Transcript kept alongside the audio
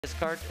this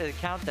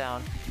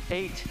countdown.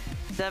 8,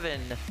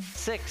 7,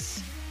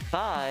 6,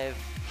 5,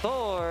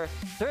 4,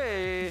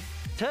 3,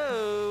 2,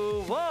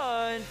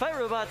 1. Fight,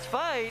 robots,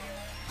 fight!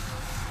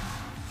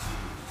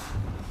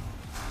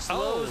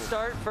 Slow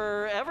start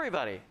for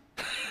everybody.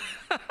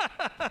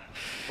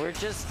 We're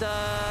just,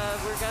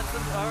 we've got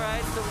some, all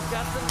right, so we've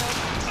got some.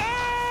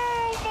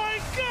 Oh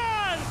my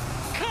God!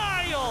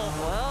 Kyle!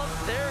 Well,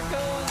 there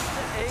goes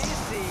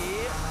AC.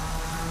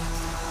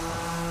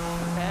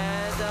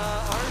 And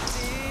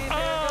RC,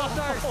 there goes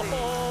RC.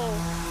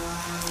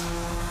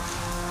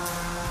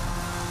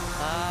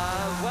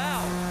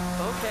 Wow.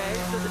 Okay,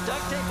 so the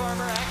duct tape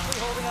armor actually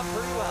holding up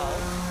pretty well.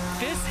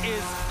 This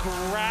is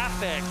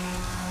graphic.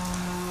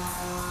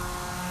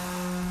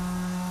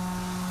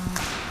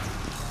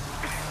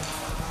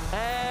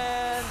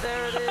 And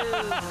there it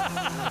is.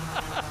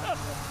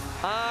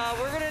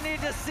 We're gonna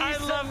need to see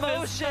some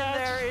motion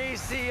there,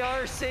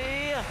 ACRC.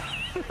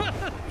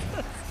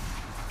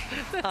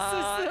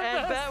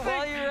 And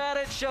while you're at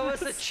it, show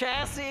us a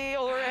chassis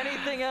or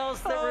anything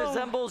else that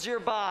resembles your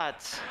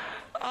bot.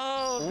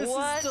 Oh, this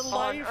what is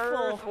delightful.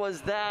 On earth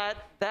was that?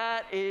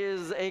 That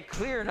is a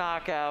clear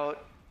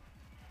knockout.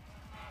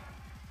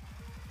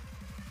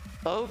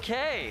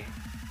 Okay.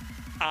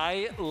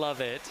 I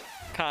love it,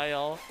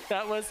 Kyle.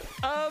 That was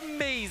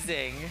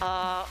amazing.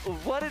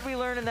 What did we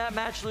learn in that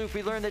match loop?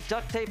 We learned that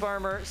duct tape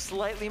armor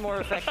slightly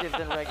more effective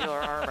than regular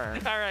armor.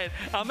 All right,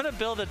 I'm gonna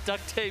build a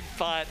duct tape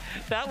bot.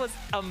 That was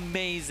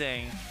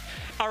amazing.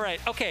 All right,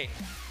 okay.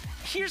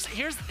 Here's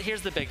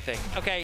the big thing. Okay.